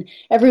up and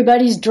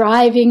everybody's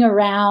driving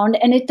around,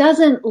 and it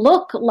doesn't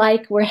look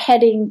like we're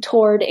heading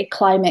toward a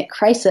climate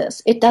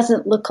crisis. It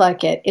doesn't look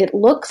like it. It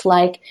looks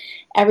like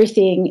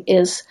everything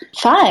is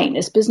fine.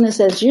 It's business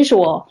as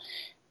usual.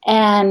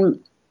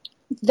 And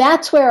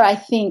that's where I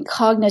think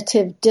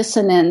cognitive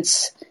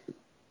dissonance,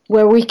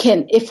 where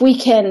if we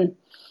can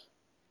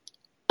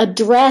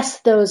address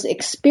those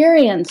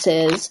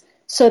experiences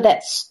so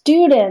that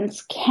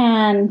students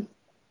can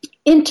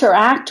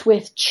interact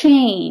with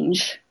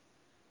change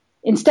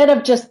instead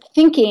of just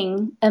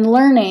thinking and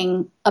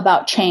learning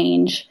about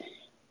change,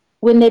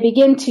 when they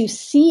begin to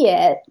see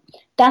it,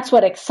 that's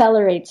what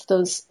accelerates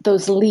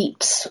those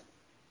leaps.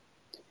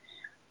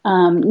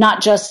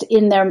 Not just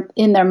in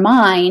their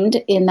mind,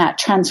 in that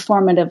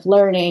transformative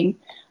learning,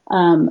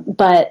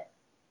 but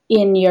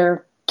in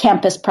your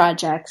campus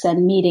projects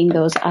and meeting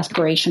those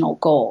aspirational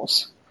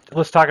goals.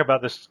 Let's talk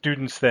about the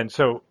students then.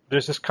 So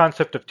there's this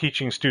concept of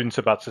teaching students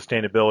about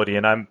sustainability,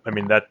 and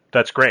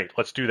that's great.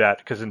 Let's do that,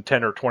 because in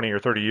 10 or 20 or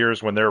 30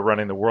 years, when they're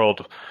running the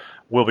world,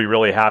 we'll be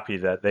really happy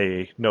that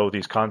they know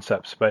these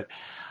concepts. But,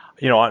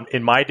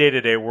 in my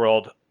day-to-day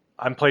world,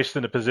 I'm placed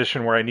in a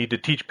position where I need to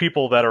teach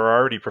people that are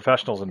already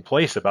professionals in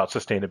place about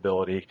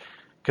sustainability,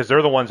 because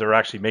they're the ones that are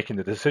actually making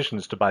the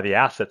decisions to buy the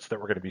assets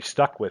that we're going to be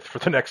stuck with for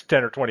the next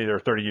 10 or 20 or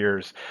 30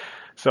 years.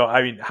 So,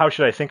 how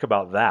should I think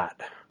about that?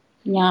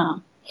 Yeah.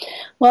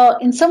 Well,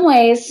 in some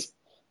ways,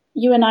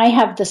 you and I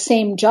have the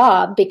same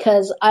job,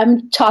 because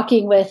I'm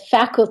talking with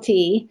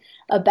faculty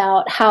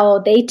about how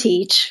they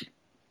teach,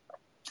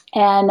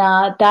 and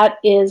that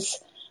is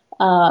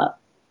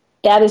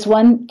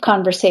one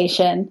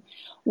conversation.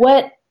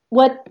 What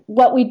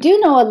we do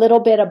know a little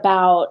bit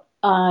about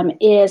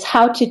is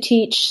how to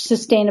teach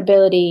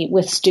sustainability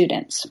with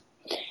students,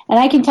 and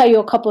I can tell you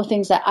a couple of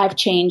things that I've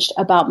changed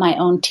about my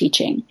own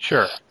teaching.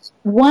 Sure.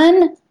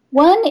 One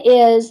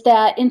is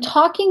that in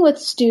talking with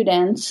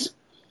students,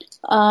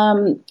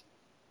 they'll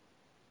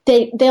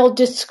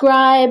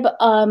describe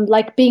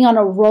like being on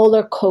a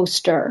roller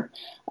coaster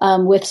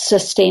with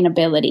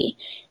sustainability.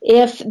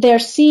 If they're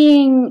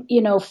seeing,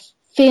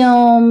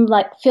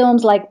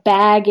 films like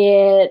Bag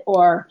It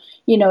or,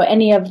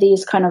 any of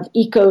these kind of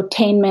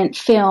ecotainment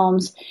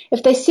films,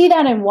 if they see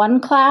that in one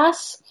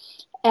class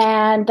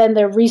and then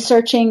they're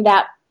researching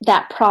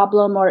that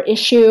problem or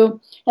issue,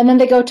 and then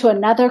they go to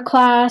another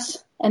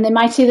class and they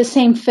might see the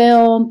same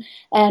film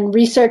and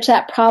research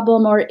that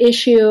problem or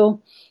issue,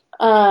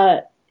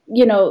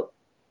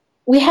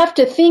 we have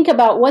to think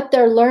about what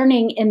they're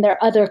learning in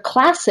their other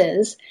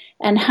classes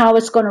and how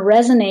it's going to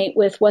resonate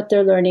with what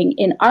they're learning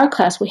in our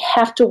class. We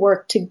have to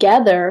work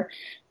together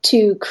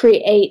to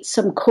create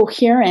some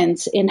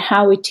coherence in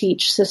how we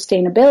teach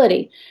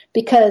sustainability.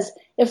 Because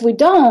if we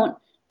don't,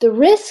 the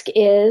risk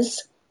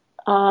is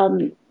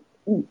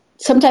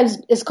sometimes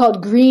it's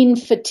called green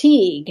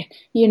fatigue.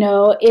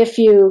 If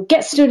you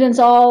get students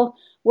all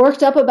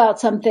worked up about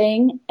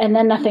something and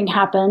then nothing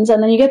happens,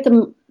 and then you get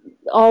them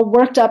all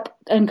worked up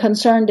and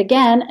concerned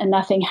again and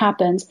nothing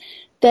happens,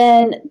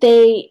 then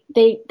they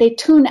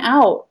tune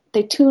out.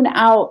 They tune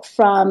out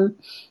from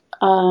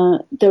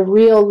the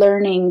real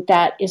learning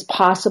that is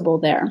possible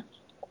there.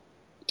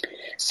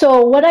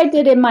 So what I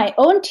did in my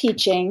own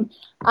teaching,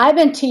 I've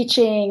been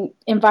teaching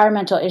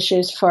environmental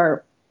issues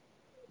for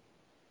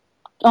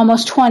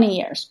almost 20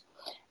 years.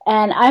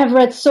 And I have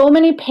read so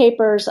many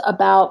papers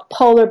about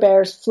polar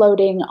bears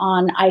floating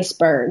on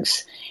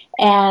icebergs.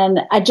 And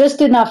I just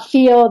did not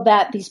feel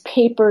that these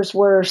papers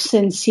were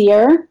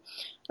sincere.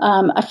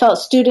 I felt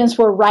students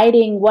were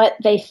writing what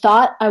they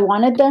thought I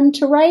wanted them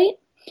to write,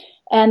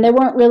 and they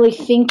weren't really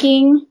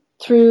thinking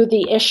through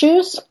the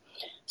issues.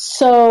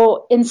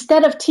 So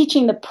instead of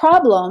teaching the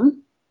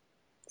problem,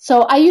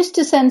 so I used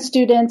to send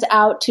students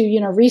out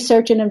to,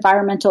 research an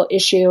environmental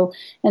issue,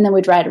 and then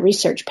we'd write a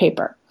research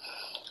paper.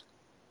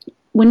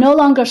 We no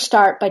longer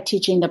start by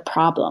teaching the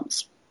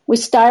problems. We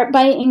start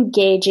by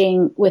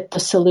engaging with the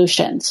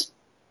solutions.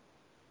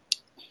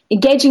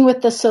 Engaging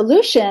with the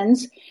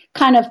solutions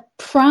kind of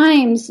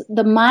primes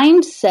the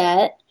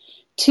mindset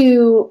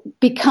to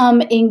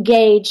become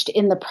engaged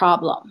in the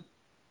problem,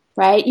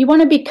 right? You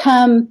want to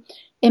become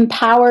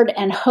empowered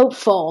and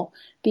hopeful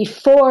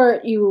before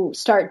you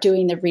start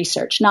doing the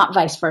research, not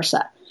vice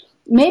versa.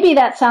 Maybe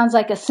that sounds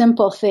like a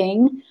simple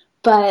thing,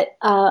 but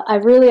I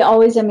really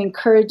always am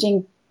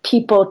encouraging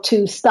people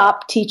to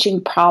stop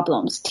teaching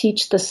problems,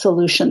 teach the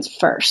solutions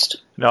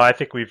first. No, I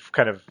think we've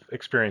kind of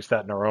experienced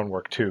that in our own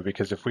work too,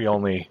 because if we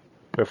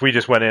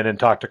just went in and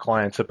talked to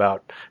clients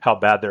about how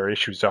bad their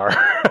issues are,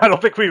 I don't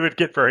think we would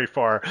get very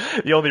far.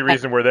 The only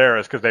reason we're there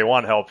is because they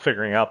want help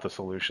figuring out the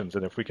solutions.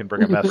 And if we can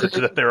bring a message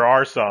that there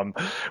are some,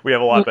 we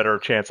have a lot better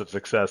chance of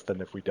success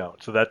than if we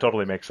don't. So that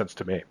totally makes sense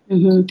to me.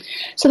 Mm-hmm.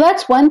 So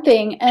that's one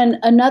thing. And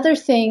another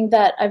thing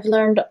that I've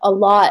learned a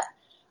lot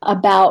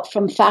about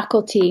from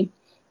faculty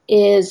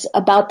is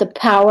about the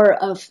power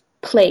of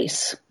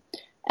place.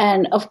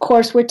 And of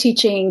course, we're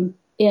teaching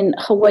in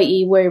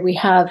Hawaii, where we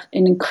have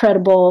an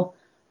incredible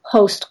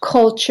host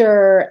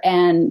culture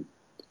and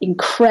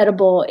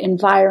incredible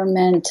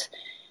environment.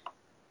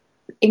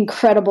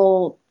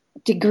 incredible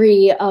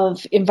degree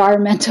of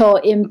environmental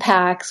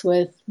impacts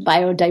with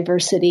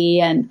biodiversity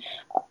and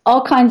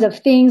all kinds of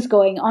things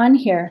going on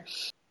here.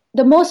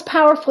 The most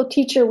powerful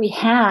teacher we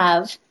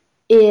have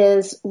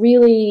is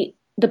really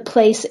the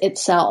place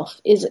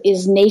itself,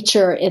 is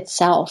nature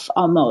itself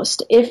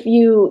almost. If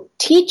you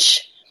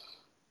teach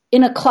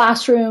in a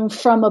classroom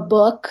from a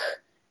book,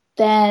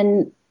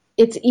 then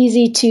it's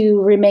easy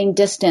to remain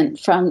distant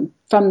from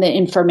the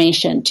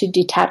information, to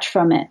detach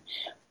from it.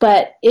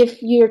 But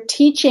if you're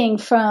teaching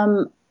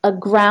from a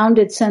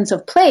grounded sense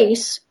of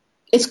place,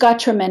 it's got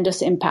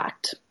tremendous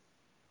impact.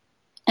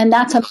 And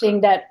that's something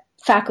that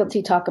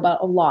faculty talk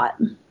about a lot.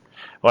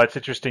 Well, it's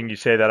interesting you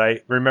say that. I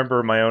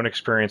remember my own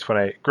experience when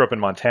I grew up in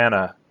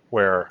Montana,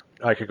 where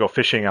I could go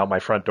fishing out my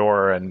front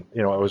door, and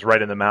I was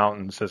right in the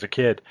mountains as a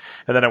kid.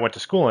 And then I went to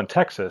school in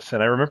Texas,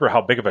 and I remember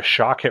how big of a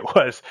shock it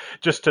was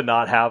just to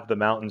not have the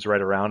mountains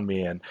right around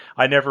me. And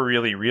I never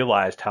really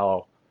realized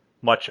how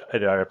much I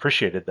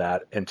appreciated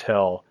that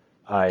until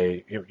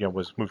I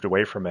was moved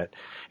away from it.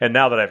 And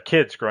now that I have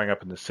kids growing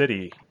up in the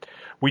city,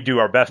 we do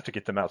our best to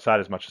get them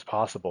outside as much as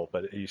possible.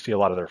 But you see a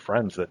lot of their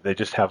friends that they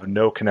just have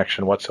no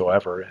connection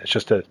whatsoever. It's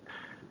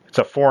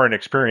a foreign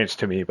experience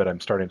to me, but I'm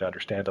starting to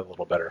understand it a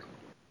little better.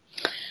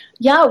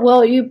 Yeah,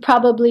 well, you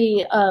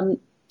probably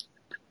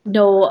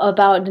know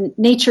about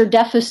nature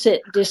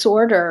deficit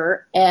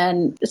disorder,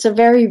 and it's a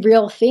very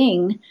real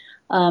thing.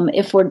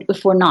 If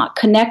we're not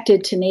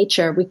connected to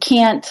nature, we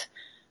can't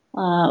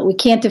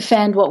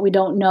defend what we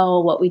don't know,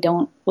 what we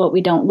don't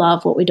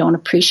love, what we don't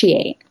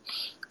appreciate.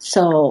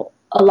 So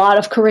a lot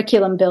of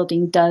curriculum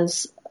building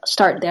does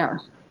start there.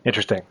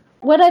 Interesting.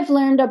 What I've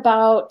learned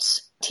about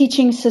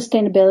teaching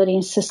sustainability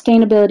and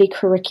sustainability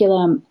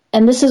curriculum,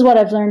 and this is what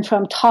I've learned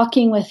from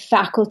talking with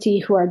faculty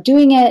who are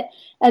doing it,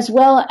 as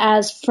well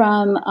as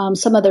from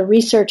some of the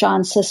research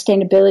on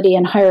sustainability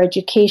in higher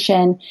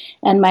education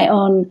and my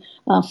own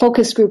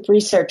focus group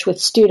research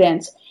with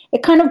students.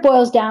 It kind of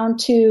boils down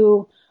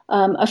to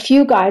a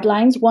few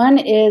guidelines. One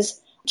is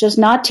just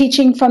not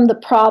teaching from the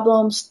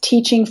problems,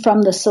 teaching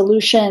from the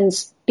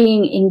solutions,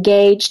 being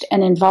engaged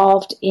and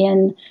involved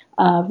in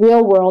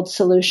real-world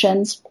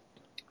solutions.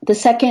 The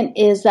second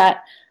is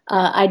that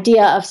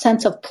idea of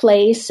sense of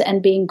place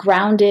and being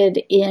grounded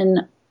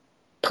in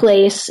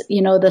place,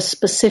 the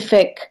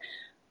specific,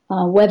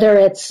 whether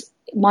it's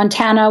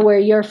Montana where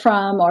you're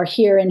from or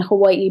here in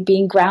Hawaii,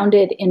 being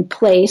grounded in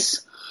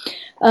place.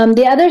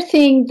 The other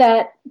thing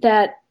that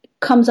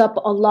comes up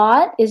a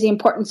lot is the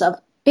importance of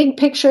big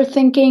picture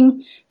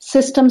thinking,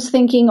 systems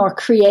thinking, or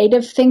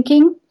creative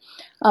thinking.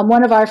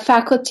 One of our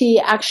faculty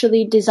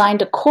actually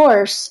designed a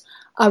course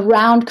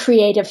around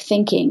creative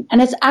thinking.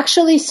 And it's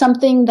actually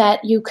something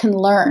that you can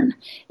learn.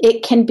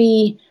 It can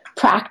be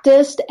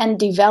practiced and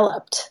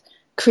developed,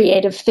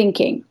 creative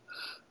thinking.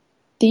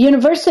 The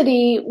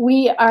university,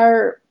 we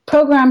are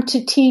programmed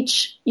to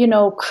teach,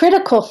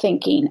 critical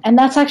thinking. And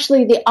that's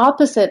actually the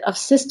opposite of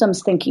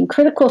systems thinking.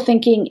 Critical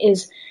thinking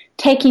is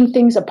taking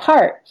things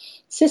apart.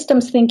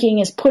 Systems thinking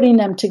is putting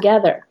them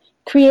together.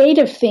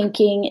 Creative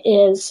thinking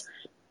is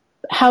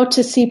how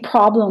to see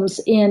problems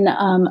in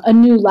a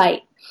new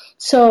light.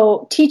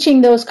 So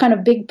teaching those kind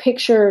of big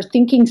picture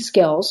thinking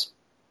skills.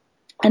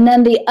 And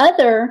then the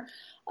other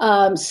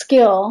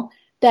skill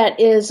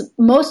that is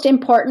most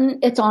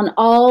important, it's on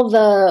all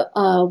the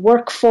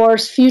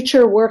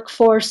future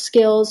workforce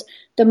skills.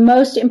 The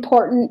most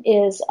important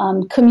is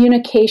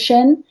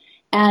communication,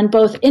 and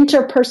both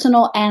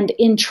interpersonal and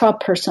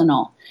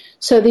intrapersonal.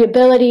 So the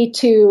ability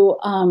to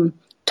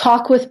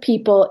talk with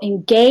people,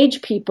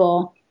 engage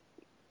people,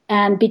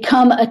 and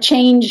become a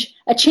change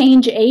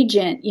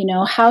agent,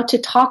 how to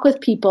talk with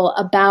people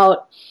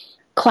about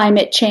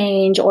climate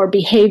change or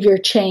behavior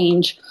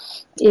change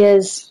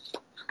is,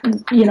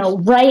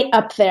 right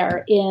up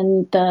there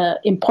in the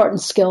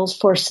important skills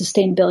for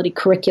sustainability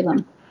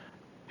curriculum.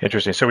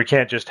 Interesting. So we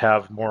can't just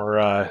have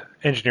more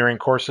engineering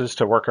courses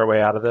to work our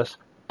way out of this?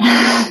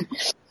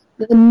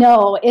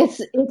 No, it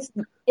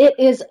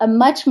is a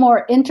much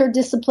more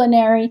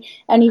interdisciplinary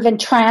and even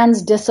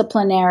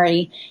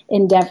transdisciplinary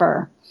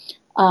endeavor.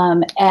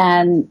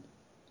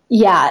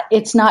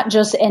 It's not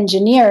just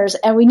engineers,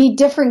 and we need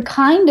different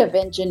kind of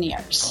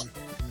engineers.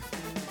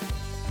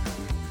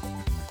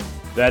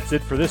 That's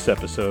it for this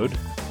episode.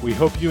 We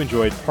hope you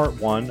enjoyed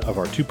part 1 of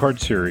our 2-part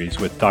series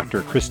with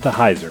Dr. Krista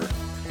Heiser.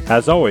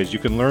 As always, you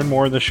can learn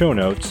more in the show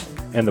notes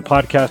and the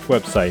podcast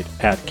website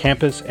at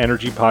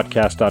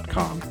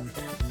campusenergypodcast.com.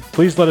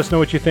 Please let us know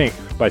what you think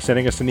by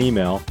sending us an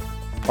email.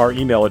 Our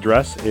email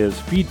address is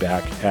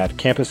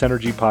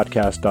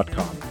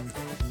feedback@campusenergypodcast.com.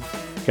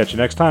 Catch you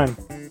next time.